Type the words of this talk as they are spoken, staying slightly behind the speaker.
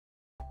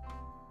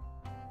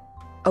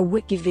a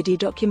WikiVidi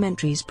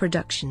Documentaries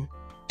production.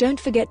 Don't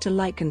forget to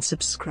like and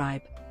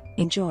subscribe.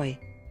 Enjoy.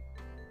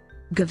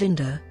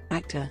 Govinda,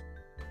 actor.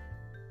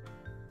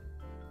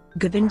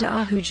 Govinda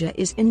Ahuja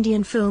is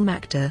Indian film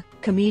actor,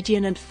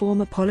 comedian and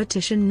former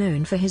politician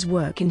known for his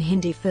work in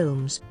Hindi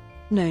films.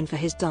 Known for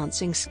his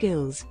dancing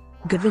skills,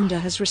 Govinda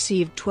has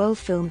received 12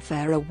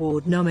 Filmfare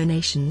Award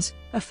nominations,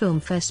 a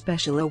Filmfare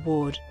Special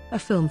Award, a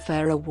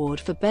Filmfare Award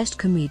for Best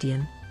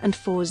Comedian, and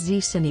 4 Zee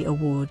Cine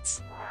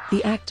Awards.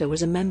 The actor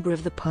was a member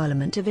of the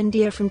Parliament of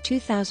India from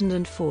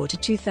 2004 to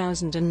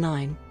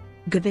 2009.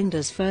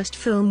 Govinda's first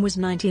film was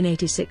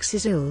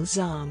 1986's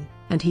Ilzaam,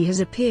 and he has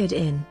appeared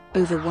in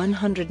over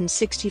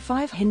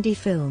 165 Hindi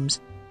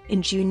films.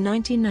 In June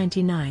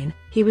 1999,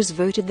 he was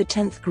voted the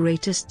 10th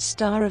greatest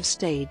star of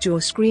stage or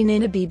screen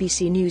in a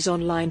BBC News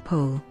Online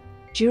poll.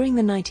 During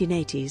the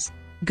 1980s,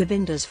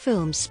 Govinda's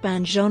films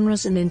spanned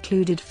genres and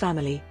included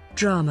family,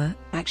 drama,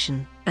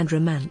 action, and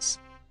romance.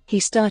 He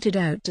started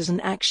out as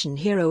an action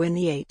hero in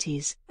the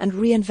 80s and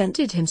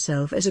reinvented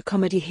himself as a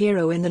comedy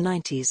hero in the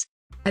 90s.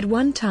 At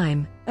one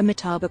time,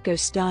 Amitabh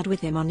co-starred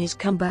with him on his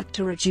comeback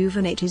to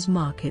rejuvenate his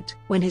market.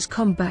 When his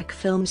comeback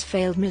films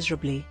failed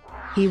miserably,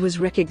 he was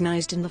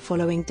recognized in the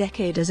following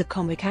decade as a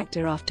comic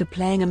actor after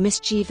playing a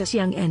mischievous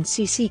young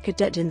NCC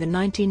cadet in the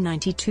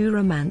 1992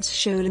 romance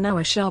Shola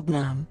Aur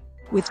Shabnam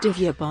with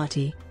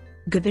Divya.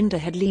 Govinda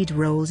had lead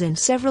roles in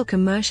several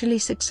commercially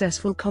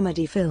successful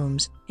comedy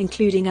films,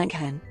 including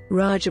Ankhen,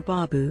 Raja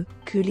Babu,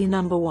 Coolie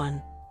No.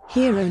 1,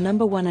 Hero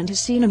No. 1 and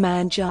Hasina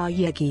Man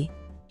Jayegi.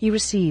 He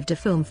received a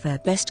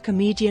Filmfare Best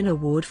Comedian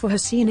Award for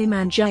Hasina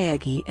Man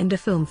Jayegi and a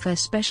Filmfare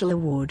Special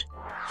Award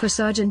for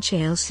Sergeant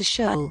Chail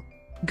Sishal.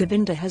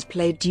 Govinda has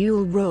played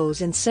dual roles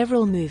in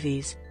several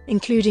movies,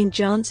 including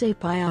Jaan Se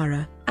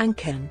Pyara,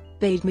 Ankhen,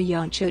 Bade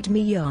Miyan Chot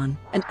Miyan,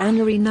 and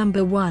Anari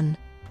No. 1.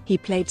 He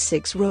played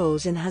 6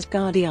 roles in Has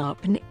Gadi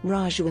Apne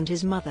Raju and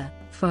his mother,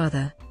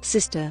 father,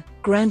 sister,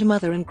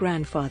 grandmother and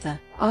grandfather,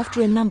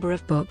 after a number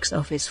of box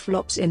office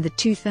flops in the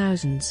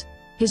 2000s.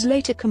 His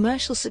later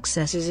commercial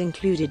successes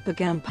included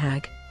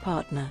Bagampag,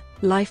 Partner,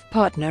 Life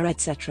Partner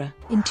etc.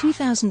 In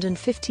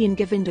 2015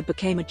 Govinda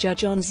became a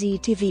judge on Zee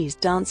TV's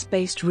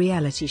dance-based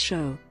reality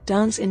show,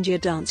 Dance India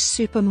Dance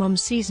Super Mom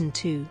Season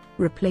 2,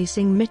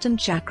 replacing Miten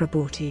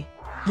Chakraborty.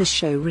 The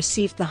show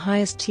received the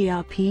highest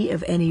TRP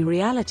of any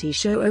reality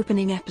show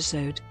opening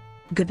episode.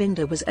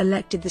 Govinda was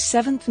elected the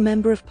 7th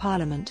Member of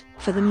Parliament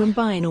for the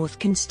Mumbai North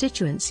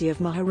constituency of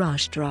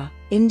Maharashtra,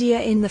 India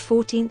in the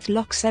 14th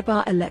Lok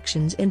Sabha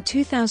elections in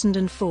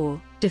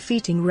 2004,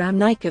 defeating Ram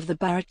Naik of the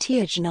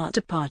Bharatiya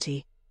Janata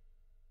Party.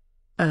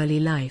 Early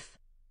life.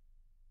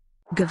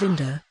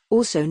 Govinda,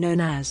 also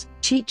known as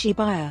Chichi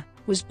Bhaiya,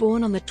 was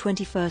born on the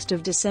 21st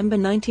of December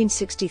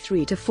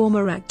 1963 to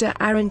former actor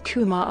Arun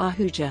Kumar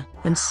Ahuja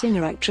and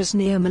singer-actress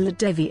Nirmala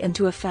Devi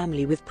into a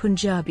family with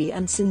Punjabi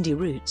and Sindhi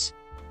roots.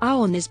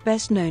 Arun is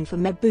best known for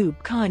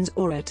Mehboob Khan's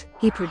Aurat.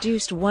 He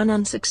produced one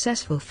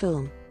unsuccessful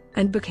film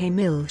and became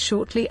ill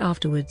shortly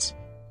afterwards.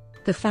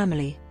 The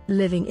family,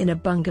 living in a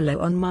bungalow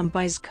on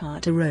Mumbai's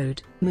Khata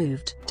Road,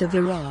 moved to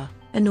Virar,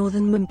 a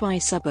northern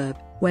Mumbai suburb,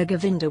 where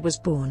Govinda was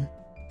born.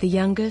 The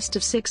youngest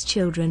of 6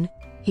 children,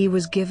 he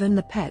was given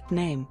the pet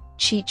name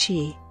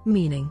Chi-Chi,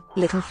 meaning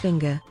little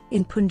finger,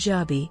 in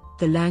Punjabi,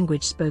 the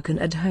language spoken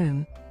at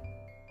home.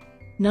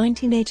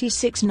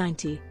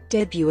 1986-90,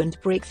 debut and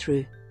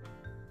breakthrough.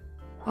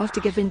 After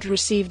Govinda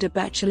received a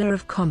Bachelor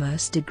of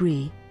Commerce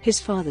degree,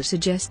 his father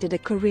suggested a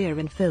career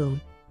in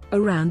film.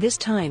 Around this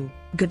time,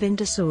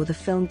 Govinda saw the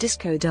film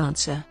Disco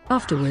Dancer.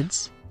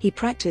 Afterwards, he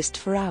practiced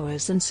for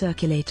hours and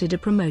circulated a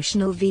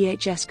promotional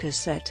VHS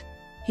cassette.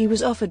 He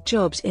was offered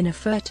jobs in a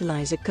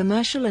fertilizer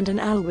commercial and an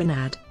Alwyn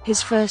ad.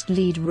 His first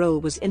lead role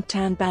was in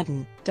Tan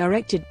Badan,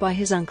 directed by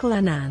his uncle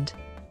Anand.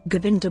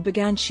 Govinda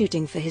began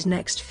shooting for his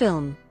next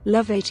film,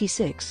 Love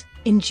 86,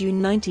 in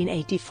June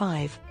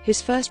 1985.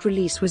 His first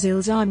release was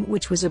Ilzaam,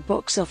 which was a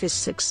box office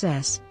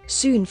success,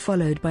 soon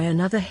followed by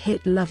another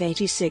hit Love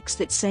 86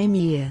 that same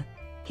year.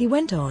 He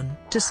went on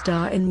to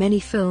star in many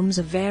films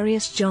of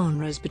various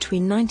genres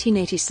between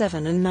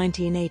 1987 and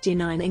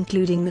 1989,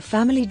 including the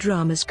family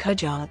dramas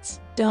Kajats,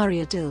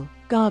 Darya Dil,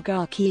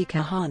 Gaga Ki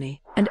Kahani,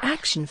 and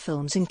action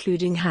films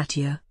including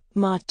Hatia,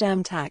 Maat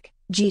Dam Tak,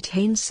 Jeet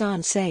Hain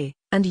San Se,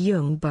 and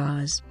Young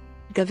Bars.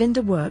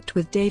 Govinda worked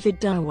with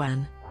David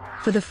Dhawan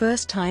for the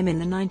first time in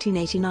the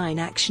 1989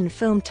 action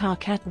film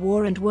Takat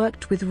War and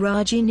worked with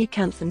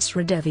Rajinikanth and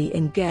Sridevi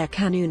in Gair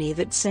Kanuni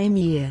that same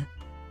year.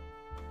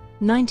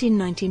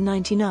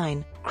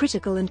 1990-99,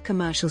 critical and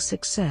commercial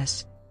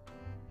success.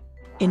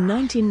 In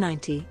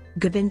 1990,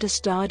 Govinda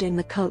starred in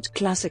the cult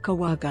classic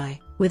Awagai,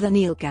 with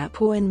Anil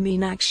Kapoor and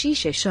Meenakshi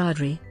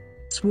Seshadri.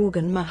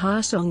 Swargan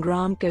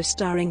Mahasangram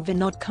co-starring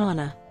Vinod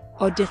Khanna,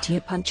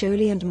 Aditya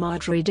Pancholi and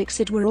Madhuri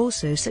Dixit were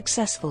also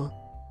successful.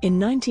 In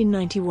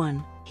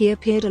 1991, he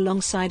appeared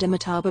alongside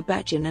Amitabh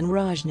Bachchan and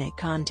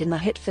Rajnikant in the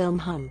hit film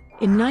Hum.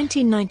 In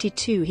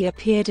 1992 he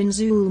appeared in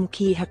Zulm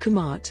Ki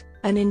Hukumat,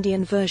 an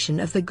Indian version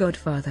of The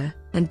Godfather,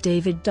 and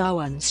David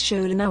Dhawan's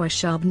Shola Aur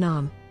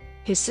Shabnam.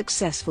 His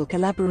successful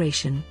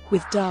collaboration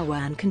with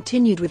Dhawan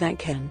continued with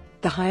Ankhen,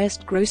 the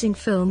highest-grossing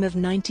film of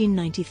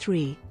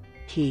 1993.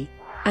 He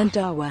and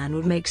Dhawan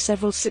would make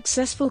several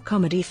successful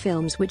comedy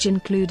films which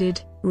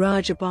included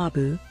Raja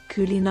Babu,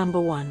 Coolie No.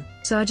 1,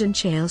 Sergeant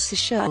Chail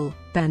Sishal,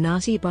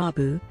 Banasi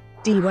Babu,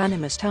 Deewana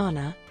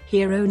Mastana,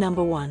 Hero No.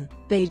 1,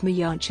 Bade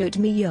Miyan Chot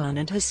Miyan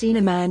and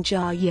Hasina Man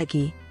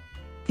Jayegi.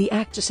 The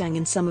actor sang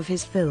in some of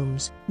his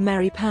films,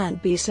 Mary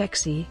Pant Be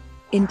Sexy,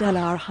 in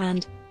Dular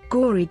Hand,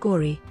 Gori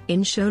Gori,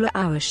 in Shola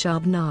Aur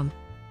Shabnam.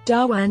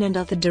 Dhawan and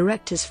other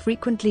directors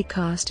frequently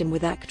cast him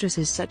with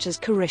actresses such as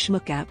Karishma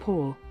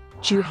Kapoor,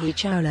 Juhi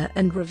Chawla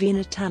and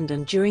Raveena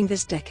Tandon during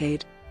this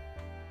decade.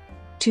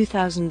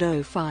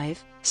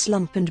 2005,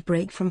 slump and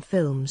break from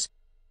films.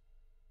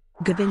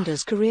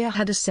 Govinda's career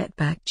had a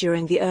setback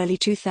during the early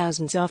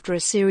 2000s after a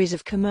series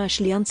of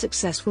commercially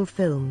unsuccessful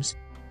films.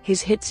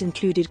 His hits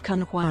included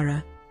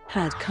Kanwara,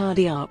 Had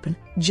Kardiapan,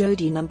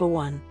 Jodi No.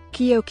 1,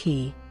 Kyo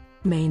Ki,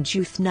 Main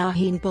Juth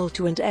Nahin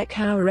Boltu and Ek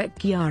Haurek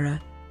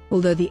Gyara.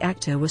 Although the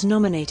actor was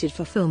nominated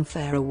for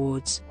Filmfare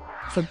Awards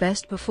for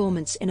Best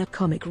Performance in a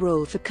Comic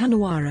Role for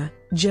Kanwara,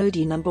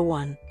 Jodi No.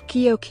 1,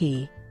 Kyo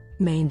Ki,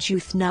 Main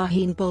Juth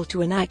Nahin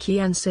Boltu and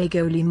Akian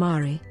Segoli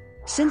Mari.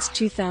 Since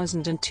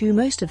 2002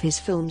 most of his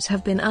films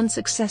have been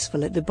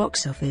unsuccessful at the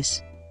box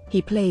office.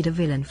 He played a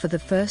villain for the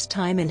first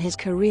time in his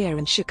career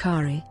in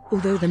Shikari.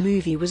 Although the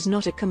movie was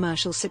not a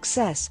commercial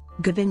success,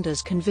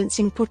 Govinda's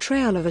convincing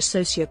portrayal of a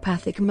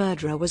sociopathic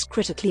murderer was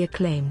critically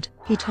acclaimed.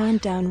 He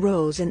turned down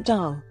roles in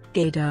Dal,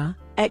 Gaidar,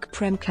 Ek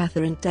Prem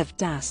Katha and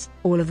Devdas,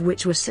 all of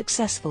which were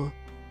successful.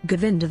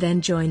 Govinda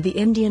then joined the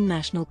Indian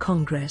National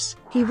Congress.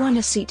 He won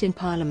a seat in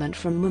Parliament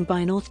from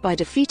Mumbai North by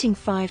defeating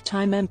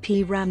five-time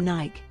MP Ram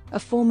Naik, a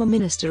former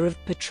Minister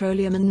of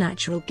Petroleum and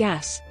Natural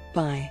Gas,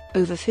 by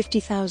over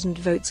 50,000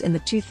 votes in the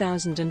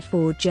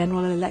 2004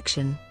 general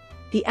election.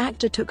 The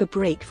actor took a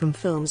break from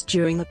films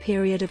during the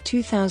period of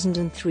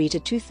 2003 to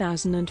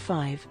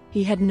 2005.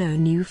 He had no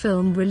new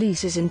film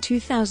releases in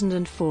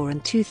 2004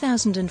 and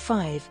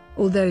 2005,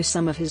 although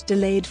some of his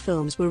delayed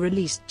films were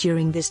released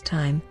during this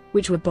time,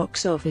 which were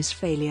box office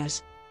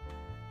failures.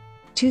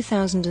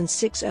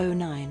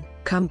 2006-09,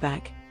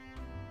 comeback.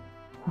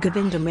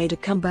 Govinda made a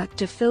comeback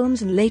to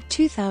films in late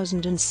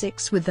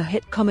 2006 with the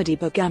hit comedy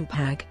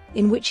Bagampag,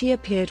 in which he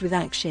appeared with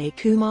Akshay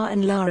Kumar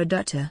and Lara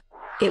Dutta.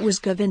 It was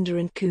Govinda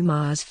and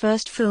Kumar's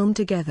first film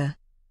together.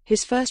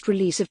 His first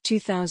release of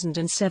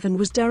 2007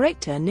 was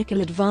director Nikhil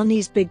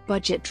Advani's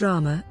big-budget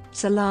drama,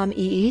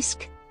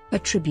 Salaam-e-Ishq, a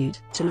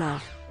tribute to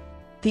love.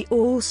 The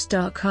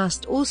all-star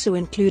cast also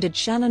included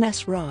Shannon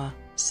Esrar,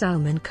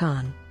 Salman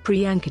Khan,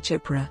 Priyanka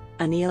Chopra,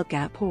 Anil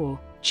Kapoor,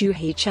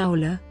 Juhi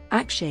Chawla,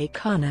 Akshay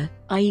Khanna,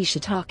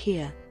 Aisha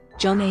Thakur,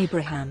 John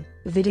Abraham,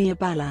 Vidya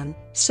Balan,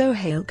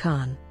 Sohail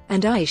Khan,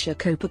 and Aisha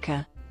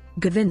Kopaka.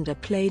 Govinda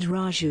played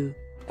Raju,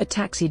 a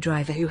taxi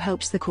driver who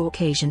helps the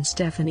Caucasian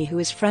Stephanie who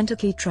is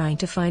frantically trying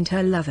to find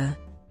her lover.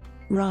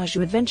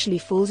 Raju eventually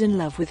falls in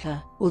love with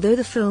her. Although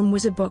the film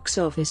was a box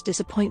office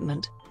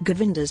disappointment,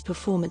 Govinda's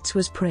performance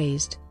was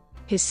praised.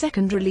 His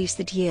second release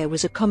that year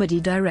was a comedy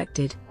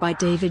directed by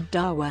David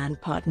Dhawan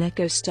partner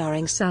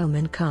co-starring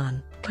Salman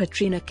Khan,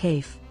 Katrina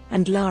Kaif,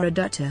 and Lara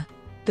Dutta.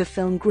 The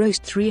film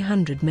grossed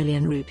 300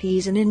 million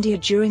rupees in India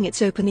during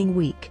its opening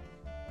week,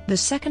 the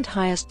second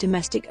highest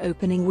domestic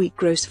opening week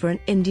gross for an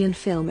Indian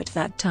film at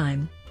that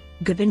time.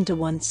 Govinda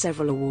won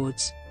several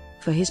awards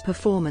for his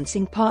performance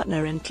in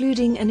Partner,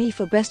 including an E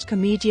for Best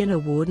Comedian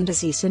Award and a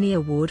Zee Cine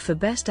Award for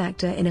Best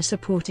Actor in a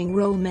Supporting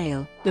Role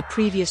Male. The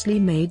previously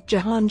made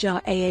Jahan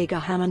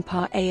Jayega Haman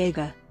Pa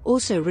Aayega,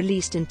 also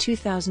released in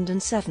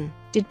 2007,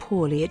 did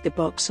poorly at the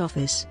box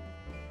office.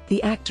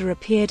 The actor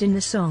appeared in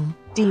the song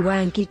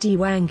Diwangi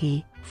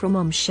Diwangi from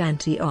Om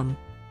Shanti Om.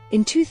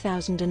 In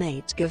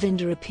 2008,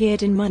 Govinda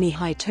appeared in Money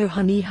Hai To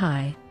Honey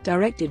Hai,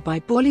 directed by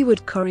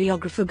Bollywood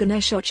choreographer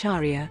Ganesh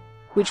Acharya,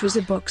 which was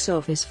a box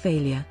office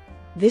failure.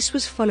 This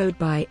was followed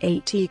by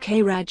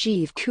ATK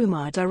Rajiv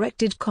Kumar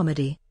directed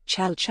comedy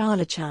Chal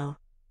Chala Chal.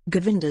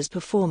 Govinda's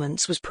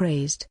performance was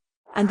praised,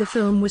 and the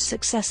film was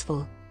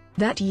successful.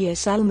 That year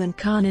Salman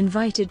Khan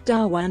invited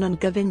Dhawan and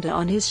Govinda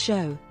on his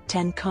show,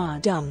 10 Ka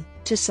Dum,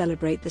 to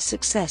celebrate the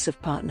success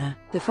of Partner.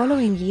 The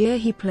following year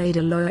he played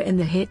a lawyer in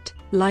the hit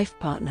Life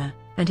Partner,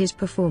 and his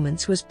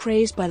performance was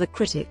praised by the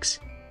critics.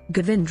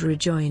 Govinda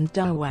rejoined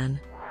Dhawan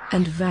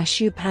and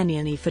Vashu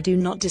Panyani for Do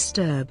Not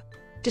Disturb.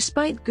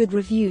 Despite good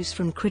reviews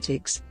from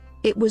critics,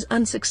 it was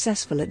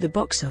unsuccessful at the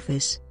box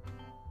office.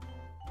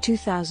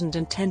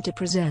 2010 to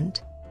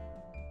present.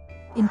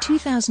 In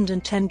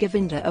 2010,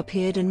 Govinda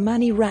appeared in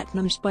Mani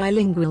Ratnam's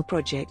bilingual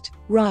project,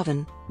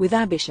 Ravan, with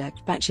Abhishek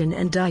Bachchan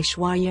and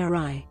Aishwarya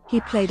Rai.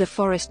 He played a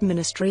forest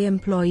ministry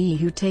employee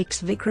who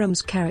takes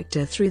Vikram's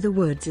character through the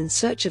woods in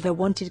search of a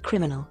wanted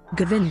criminal.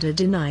 Govinda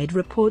denied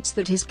reports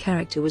that his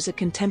character was a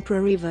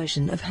contemporary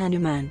version of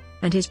Hanuman,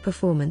 and his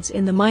performance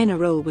in the minor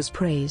role was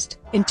praised.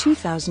 In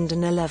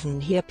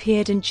 2011 he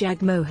appeared in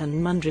Jagmohan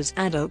Mundra's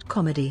adult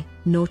comedy,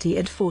 Naughty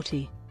at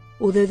 40.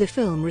 Although the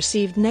film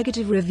received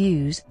negative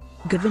reviews,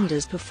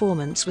 Govinda's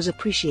performance was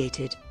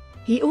appreciated.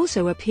 He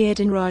also appeared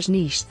in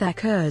Rajneesh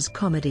Thakker's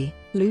comedy,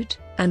 Loot,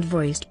 and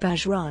voiced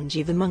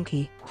Bajrangi the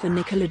monkey for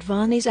Nikhil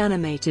Advani's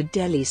animated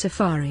Delhi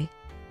Safari.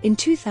 In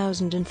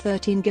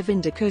 2013,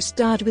 Govinda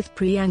co-starred with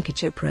Priyanka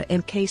Chopra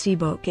in Kasi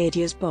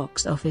Bokadia's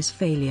box office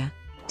failure,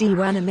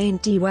 Deewana Main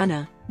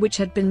Deewana, which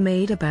had been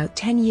made about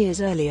 10 years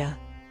earlier.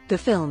 The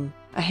film,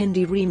 a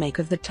Hindi remake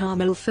of the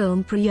Tamil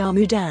film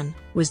Priyamudan,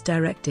 was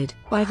directed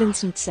by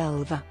Vincent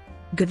Selva.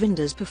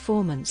 Govinda's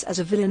performance as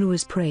a villain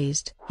was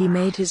praised. He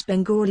made his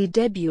Bengali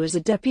debut as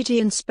a Deputy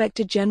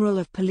Inspector General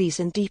of Police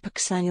in Deepak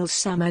Sanyal's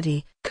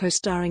Samadhi,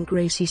 co-starring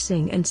Gracie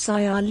Singh and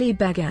Sayali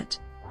Bhagat.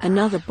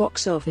 Another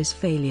box office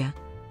failure.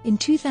 In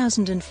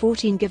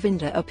 2014,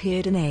 Govinda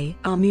appeared in A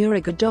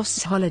Amuriga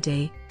Dost's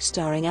Holiday,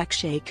 starring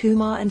Akshay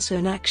Kumar and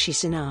Sonakshi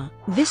Sinha.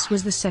 This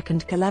was the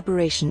second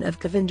collaboration of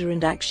Govinda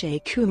and Akshay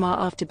Kumar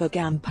after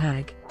Bagam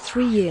Pag.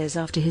 3 years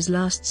after his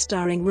last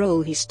starring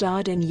role, he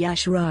starred in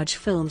Yash Raj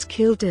film's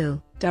Kill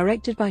Dil,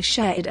 directed by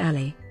Shahid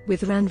Ali,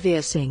 with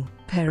Ranveer Singh,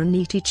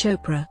 Parineeti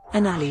Chopra,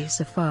 and Ali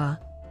Safar.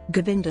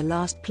 Govinda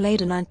last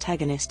played an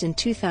antagonist in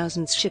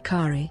 2000's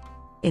Shikari.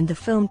 In the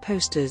film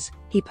posters,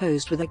 he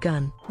posed with a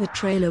gun. The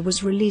trailer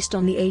was released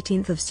on the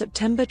 18th of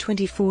September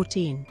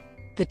 2014.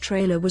 The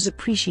trailer was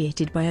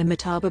appreciated by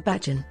Amitabh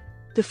Bachchan.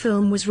 The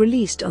film was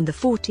released on the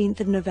 14th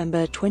of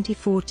November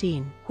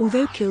 2014.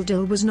 Although Kill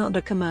Dil was not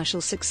a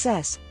commercial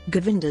success,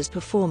 Govinda's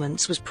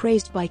performance was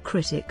praised by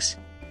critics.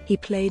 He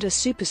played a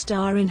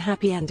superstar in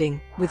Happy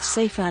Ending, with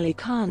Saif Ali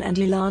Khan and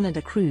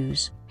Ilana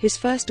Cruz, his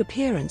first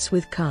appearance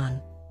with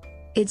Khan.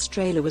 Its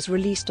trailer was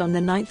released on the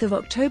 9th of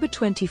October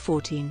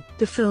 2014.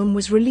 The film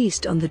was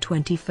released on the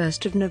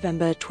 21st of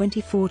November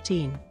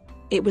 2014.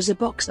 It was a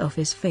box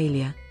office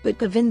failure, but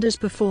Govinda's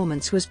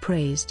performance was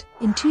praised.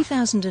 In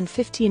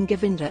 2015,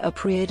 Govinda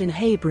appeared in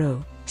Hey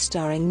Bro,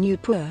 starring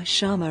Nupur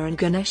Sharma and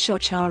Ganesh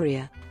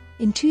Acharya.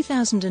 In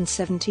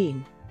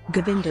 2017,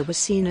 Govinda was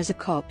seen as a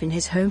cop in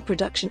his home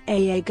production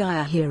Aa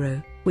Gaya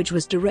Hero, which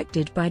was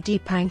directed by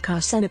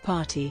Deepankar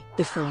Senapati.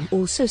 The film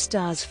also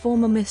stars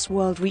former Miss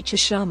World Richa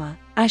Sharma,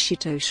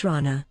 Ashutosh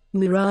Rana,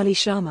 Murali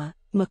Sharma,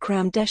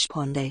 Makram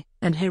Deshpande,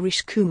 and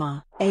Harish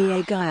Kumar.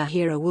 Aa Gaya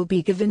Hero will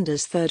be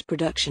Govinda's third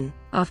production,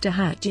 after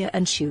Hatya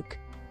and Shuk.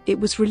 It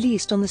was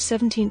released on the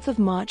 17th of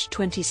March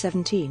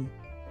 2017.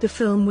 The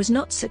film was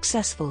not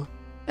successful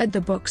at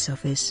the box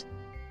office.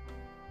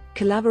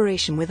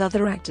 Collaboration with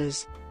other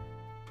actors.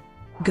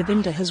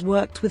 Govinda has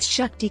worked with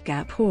Shakti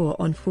Kapoor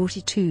on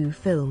 42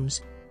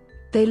 films.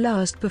 They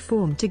last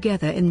performed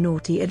together in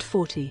Naughty at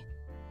 40.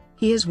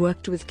 He has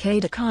worked with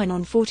Kader Khan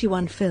on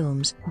 41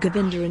 films.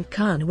 Govinda and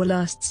Khan were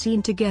last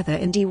seen together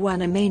in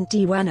Deewana Main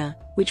Deewana,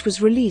 which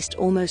was released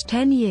almost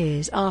 10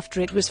 years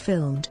after it was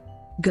filmed.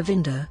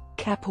 Govinda,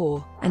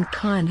 Kapoor, and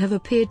Khan have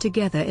appeared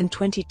together in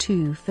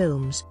 22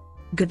 films.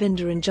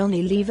 Govinda and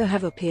Johnny Lever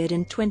have appeared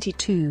in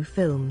 22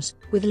 films,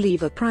 with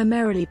Lever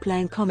primarily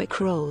playing comic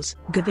roles.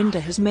 Govinda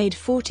has made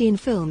 14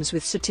 films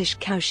with Satish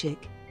Kaushik.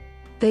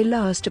 They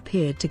last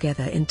appeared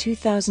together in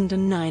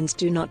 2009's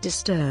Do Not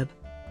Disturb.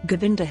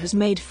 Govinda has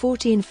made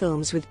 14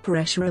 films with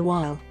Paresh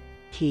Rawal.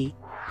 He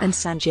and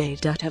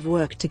Sanjay Dutt have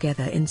worked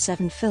together in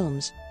 7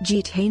 films: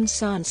 Jeet Hain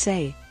San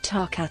Se,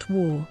 Takat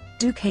War,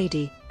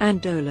 Dukhedi,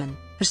 Andolan,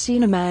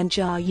 Hasina Man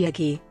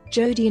Jayegi,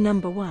 Jodi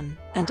Number 1,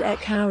 and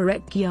Ek Aur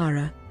Ek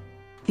Gyara.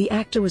 The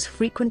actor was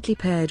frequently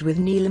paired with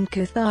Neelam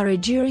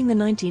Kothari during the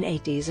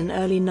 1980s and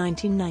early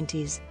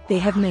 1990s. They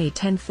have made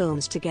 10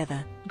 films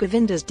together.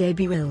 Govinda's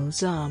debut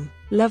Ilzaam,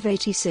 Love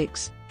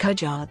 86,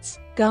 Kujats,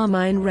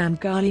 Garmine Ram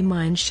Gali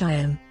Mine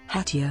Shyam,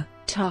 Hatya,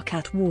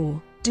 Takat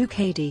War,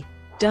 Dukhedi,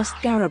 Dust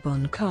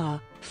Garabon Kar,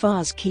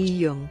 Faz Ki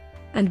Yung,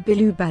 and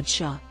Bilu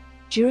Badshah.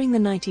 During the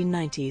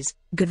 1990s,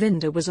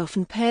 Govinda was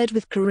often paired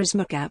with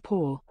Karisma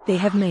Kapoor. They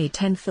have made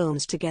 10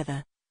 films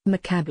together: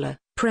 Makabla,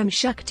 Prem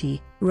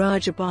Shakti,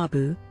 Raja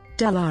Babu,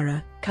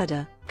 Dalara,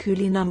 Kudda,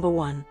 Coolie Number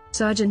 1,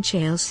 Sergeant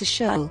Chail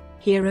Sishal,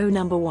 Hero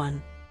Number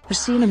 1,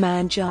 Hasina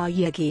Man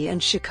Jayegi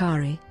and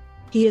Shikari.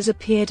 He has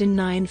appeared in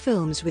 9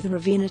 films with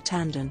Raveena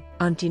Tandon: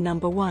 Auntie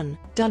Number 1,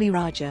 Dali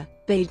Raja,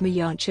 Bade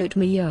Mayan Chot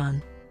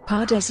Mayan,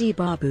 Pardesi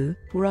Babu,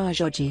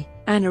 Rajoji,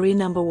 Anari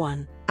Number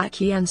 1,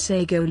 Akian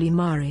Se Goli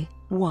Mari,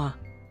 Wah,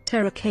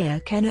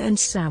 Terakaya Kenna and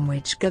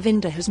Sandwich.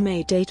 Govinda has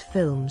made 8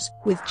 films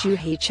with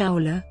Juhi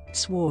Chawla,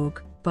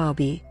 Swag,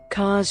 Barbie,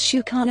 Kars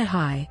Shukana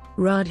Hai,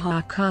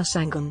 Radha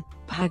Karsangam,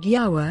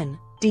 Bhagyawan,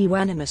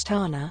 Deewana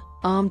Mastana,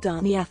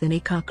 Amdani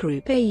Athani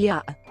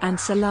Kakrupeya, and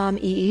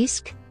Salam-e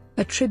Ishq,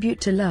 a tribute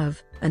to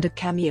love, and a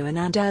cameo in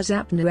Andaz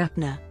Apna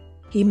Apna.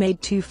 He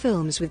made 2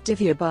 films with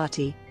Divya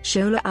Bhatti,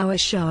 Shola Aur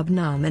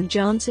Shabnam and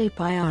Jhansi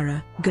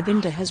Pyara.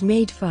 Govinda has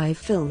made 5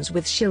 films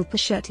with Shilpa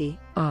Shetty,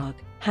 Aag,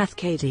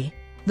 Hathkadi,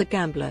 The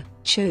Gambler,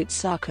 Chot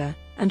Saka,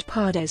 and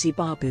Pardesi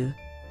Babu.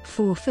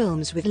 4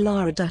 films with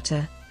Lara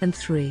Dutta, and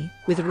 3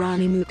 with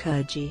Rani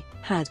Mukherjee,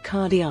 Had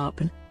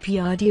Kardiapan,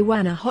 Pyar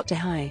Deewana Hota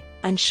Hai,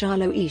 and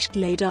Shalo Ishq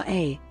Leda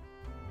A.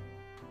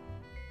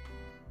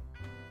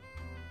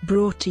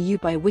 Brought to you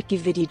by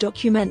WikiVidi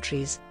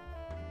Documentaries.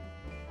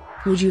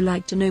 Would you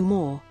like to know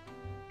more?